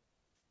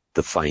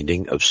 the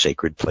finding of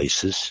sacred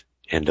places,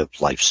 and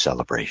of life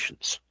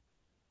celebrations.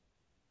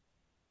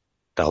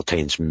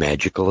 Beltane's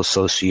magical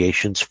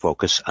associations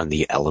focus on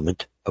the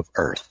element of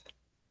Earth.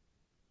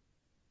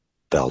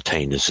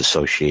 Beltane is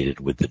associated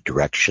with the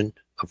direction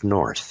of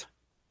north.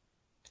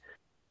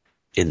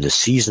 In the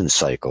season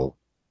cycle,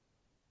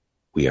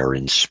 we are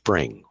in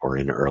spring or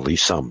in early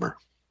summer.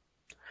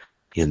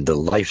 In the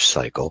life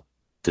cycle,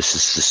 this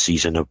is the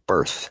season of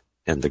birth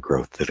and the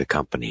growth that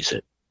accompanies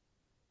it.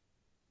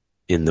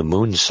 In the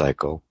moon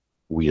cycle,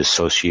 we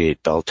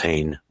associate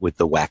Beltane with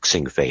the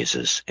waxing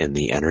phases and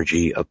the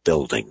energy of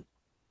building.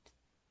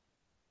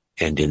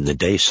 And in the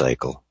day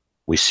cycle,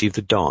 we see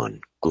the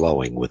dawn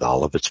glowing with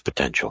all of its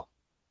potential.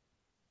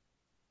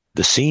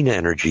 The seen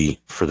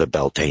energy for the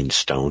Beltane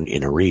stone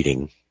in a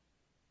reading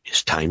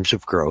is times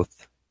of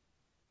growth,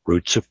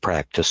 roots of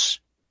practice,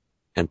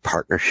 and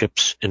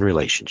partnerships and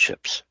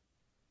relationships.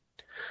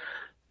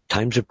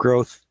 Times of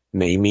growth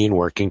may mean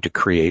working to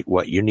create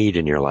what you need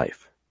in your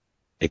life.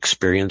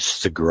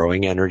 Experience the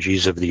growing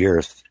energies of the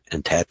earth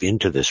and tap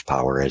into this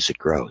power as it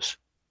grows.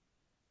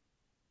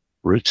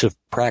 Roots of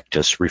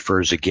practice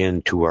refers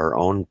again to our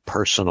own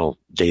personal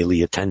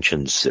daily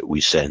attentions that we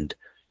send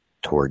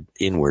toward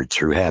inward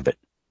through habit.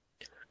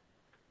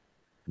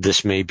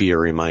 This may be a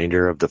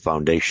reminder of the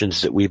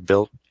foundations that we've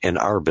built and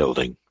are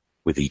building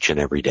with each and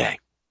every day.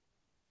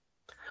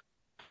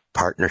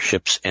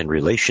 Partnerships and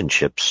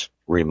relationships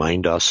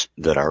remind us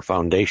that our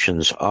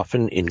foundations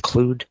often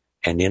include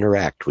and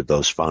interact with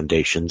those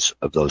foundations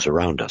of those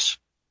around us.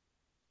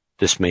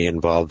 This may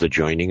involve the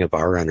joining of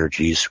our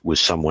energies with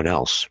someone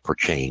else for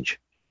change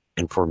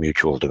and for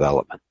mutual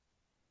development.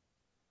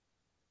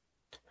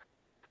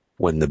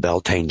 When the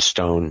Beltane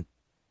stone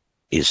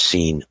is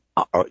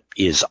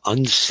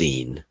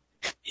unseen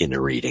in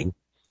a reading,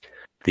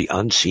 the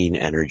unseen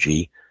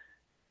energy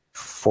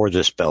For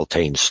this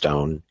Beltane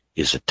stone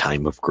is a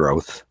time of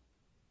growth,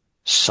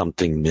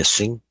 something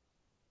missing,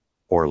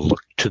 or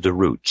look to the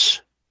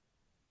roots.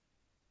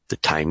 The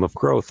time of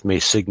growth may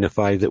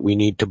signify that we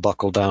need to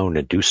buckle down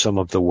and do some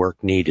of the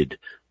work needed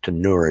to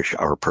nourish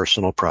our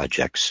personal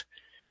projects,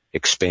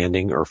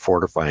 expanding or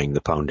fortifying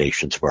the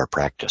foundations of our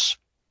practice.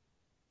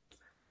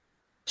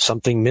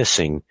 Something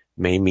missing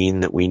may mean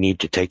that we need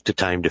to take the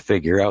time to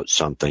figure out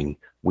something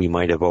we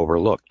might have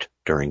overlooked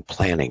during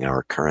planning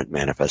our current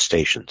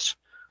manifestations.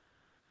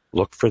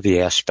 Look for the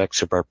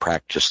aspects of our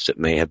practice that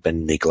may have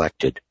been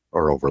neglected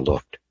or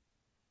overlooked.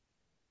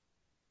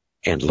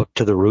 And look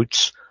to the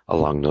roots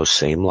along those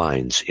same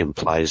lines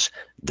implies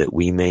that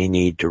we may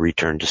need to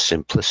return to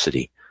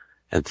simplicity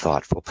and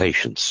thoughtful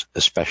patience,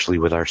 especially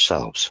with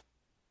ourselves.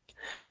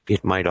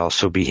 It might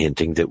also be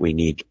hinting that we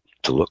need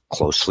to look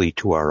closely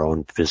to our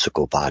own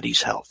physical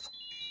body's health.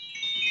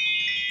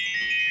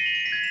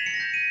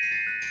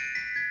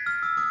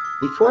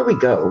 Before we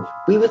go,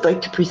 we would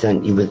like to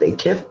present you with a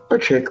tip or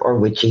trick or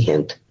witchy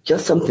hint,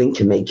 just something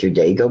to make your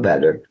day go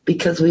better,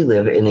 because we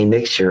live in a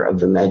mixture of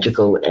the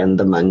magical and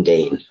the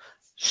mundane.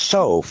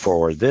 So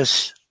for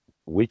this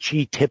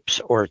witchy tips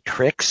or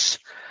tricks,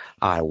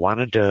 I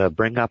wanted to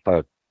bring up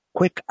a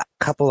quick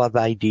couple of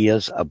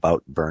ideas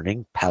about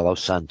burning Palo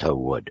Santo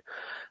wood.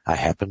 I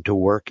happen to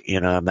work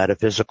in a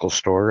metaphysical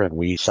store, and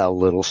we sell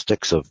little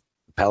sticks of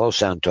Palo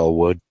Santo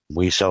wood.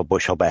 We sell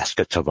bushel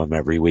baskets of them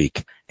every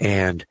week.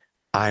 And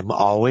I'm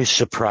always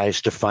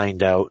surprised to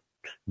find out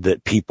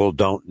that people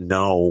don't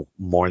know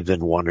more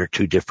than one or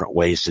two different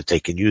ways that they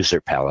can use their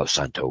Palo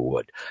Santo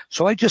wood.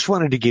 So I just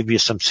wanted to give you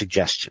some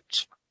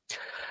suggestions.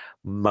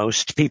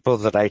 Most people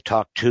that I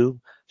talk to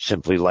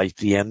simply light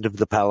the end of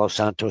the Palo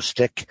Santo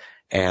stick,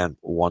 and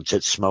once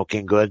it's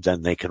smoking good,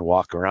 then they can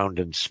walk around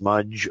and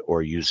smudge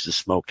or use the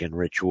smoke in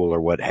ritual or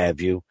what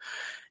have you.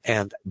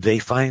 And they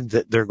find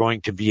that they're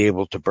going to be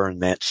able to burn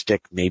that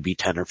stick maybe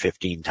 10 or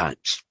 15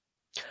 times.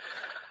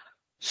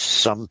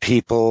 Some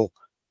people,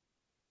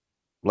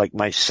 like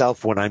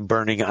myself, when I'm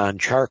burning on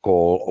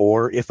charcoal,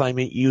 or if I'm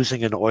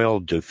using an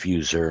oil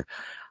diffuser,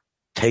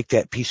 take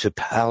that piece of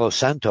Palo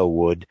Santo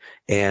wood,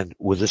 and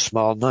with a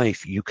small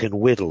knife, you can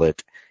whittle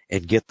it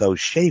and get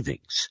those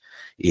shavings.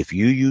 If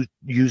you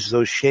use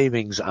those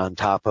shavings on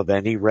top of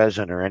any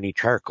resin or any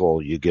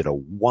charcoal, you get a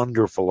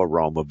wonderful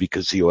aroma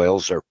because the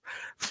oils are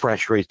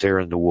fresh right there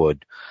in the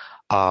wood.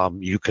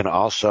 You can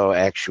also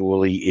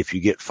actually, if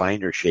you get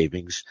finer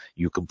shavings,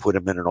 you can put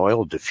them in an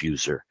oil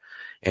diffuser,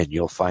 and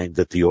you'll find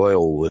that the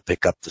oil will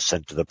pick up the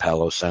scent of the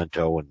Palo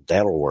Santo, and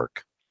that'll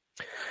work.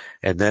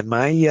 And then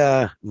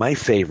my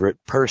favorite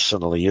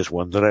personally is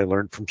one that I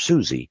learned from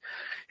Susie.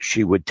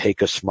 She would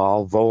take a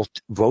small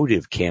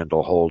votive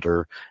candle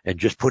holder and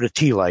just put a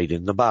tea light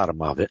in the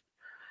bottom of it.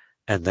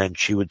 And then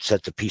she would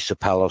set the piece of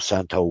Palo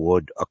Santo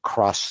wood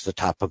across the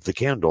top of the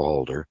candle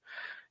holder.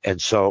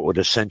 And so it would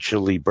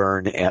essentially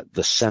burn at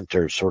the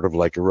center, sort of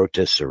like a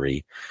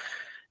rotisserie.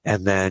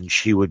 And then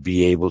she would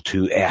be able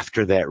to,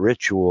 after that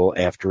ritual,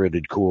 after it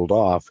had cooled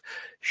off,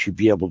 she'd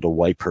be able to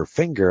wipe her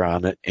finger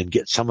on it and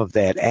get some of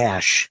that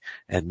ash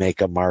and make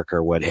a mark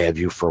or what have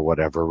you for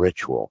whatever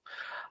ritual.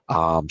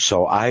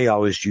 So I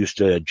always used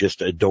to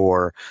just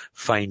adore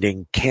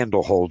finding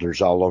candle holders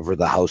all over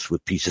the house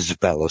with pieces of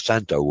Palo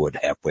Santo wood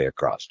halfway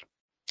across.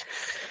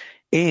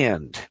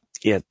 And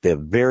at the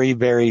very,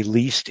 very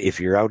least, if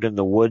you're out in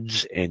the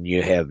woods and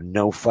you have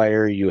no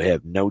fire, you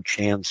have no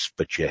chance,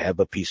 but you have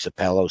a piece of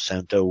Palo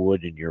Santo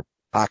wood in your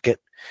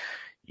pocket,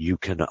 you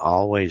can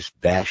always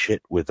bash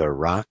it with a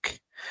rock.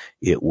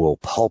 It will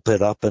pulp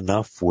it up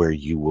enough where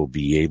you will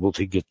be able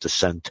to get the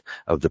scent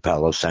of the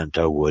Palo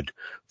Santo wood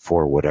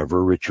for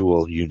whatever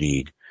ritual you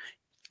need,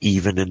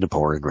 even in the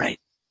pouring rain.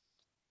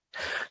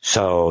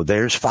 So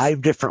there's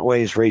 5 different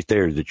ways right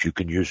there that you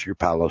can use your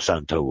Palo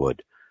Santo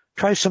wood.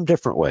 Try some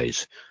different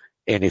ways.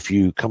 And if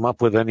you come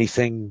up with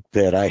anything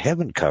that I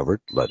haven't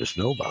covered, let us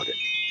know about it.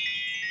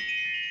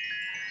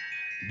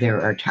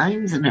 There are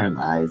times in our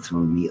lives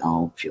when we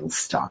all feel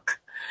stuck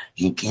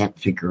and can't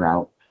figure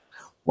out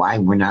why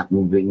we're not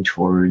moving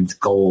towards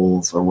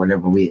goals or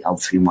whatever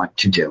else we want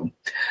to do.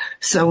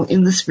 So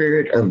in the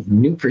spirit of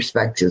new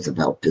perspectives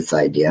about this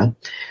idea,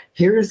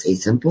 here is a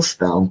simple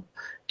spell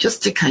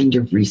just to kind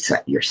of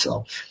reset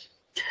yourself.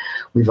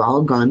 We've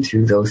all gone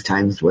through those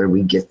times where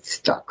we get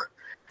stuck.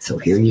 So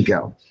here you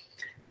go.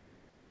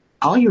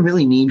 All you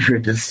really need for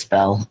this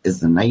spell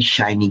is a nice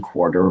shiny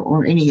quarter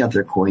or any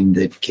other coin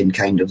that can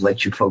kind of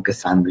let you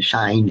focus on the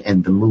shine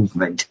and the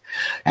movement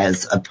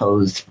as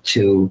opposed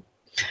to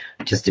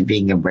just it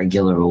being a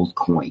regular old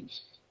coin.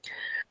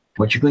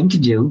 What you're going to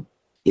do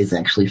is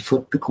actually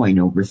flip the coin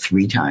over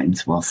 3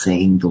 times while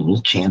saying the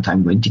little chant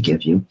I'm going to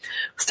give you.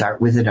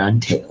 Start with it on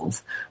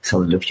tails,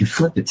 so that if you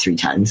flip it 3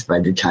 times, by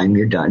the time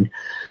you're done,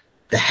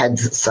 the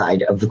heads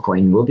side of the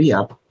coin will be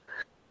up,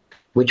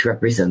 which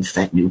represents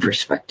that new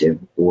perspective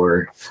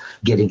or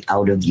getting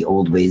out of the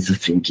old ways of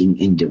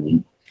thinking and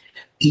doing.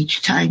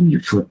 Each time you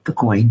flip the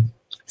coin,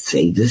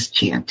 say this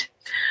chant.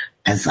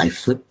 As I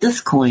flip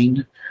this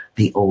coin,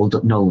 The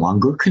old no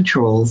longer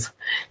controls,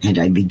 and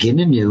I begin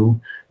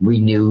anew,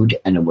 renewed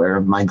and aware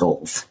of my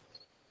goals.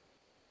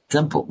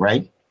 Simple,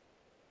 right?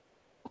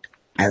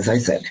 As I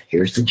said,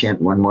 here's the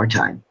chant one more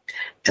time.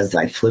 As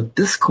I flip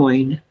this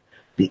coin,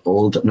 the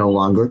old no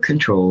longer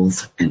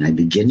controls, and I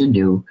begin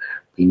anew,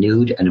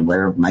 renewed and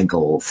aware of my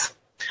goals.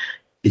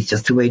 It's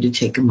just a way to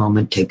take a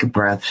moment, take a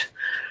breath,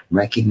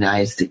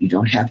 recognize that you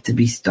don't have to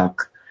be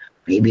stuck.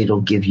 Maybe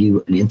it'll give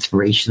you an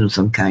inspiration of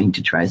some kind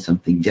to try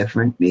something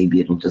different. Maybe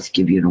it'll just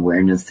give you an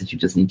awareness that you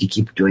just need to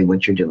keep doing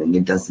what you're doing.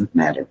 It doesn't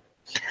matter.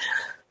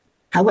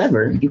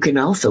 However, you can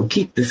also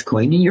keep this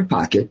coin in your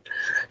pocket,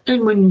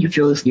 and when you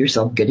feel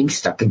yourself getting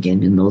stuck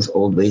again in those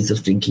old ways of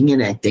thinking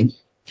and acting,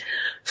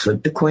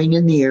 flip the coin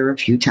in the air a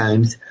few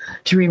times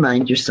to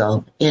remind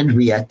yourself and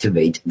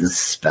reactivate the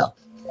spell.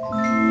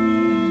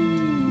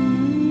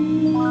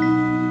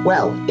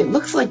 Well, it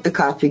looks like the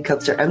coffee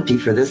cups are empty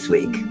for this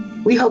week.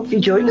 We hope you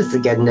join us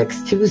again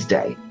next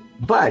Tuesday,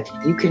 but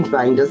you can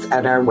find us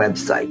at our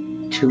website,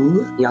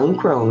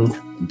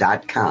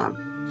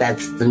 2youngcrones.com.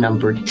 That's the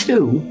number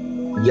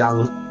 2,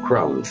 Young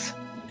Crones.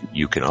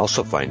 You can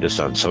also find us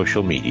on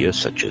social media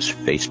such as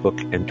Facebook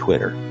and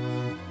Twitter.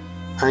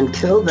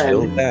 Until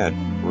then,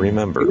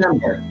 remember,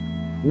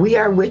 we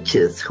are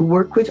witches who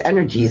work with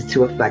energies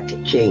to effect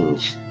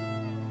change.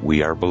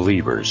 We are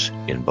believers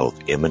in both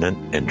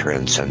immanent and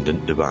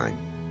transcendent divine.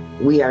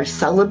 We are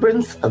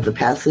celebrants of the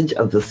passage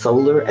of the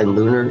solar and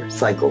lunar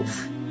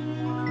cycles.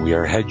 We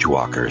are hedge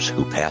walkers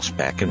who pass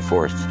back and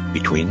forth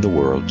between the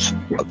worlds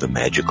of the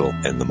magical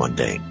and the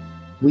mundane.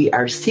 We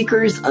are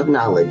seekers of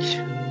knowledge.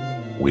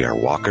 We are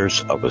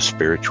walkers of a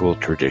spiritual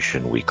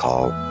tradition we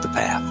call the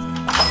Path.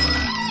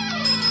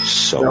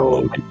 So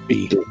let it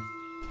be.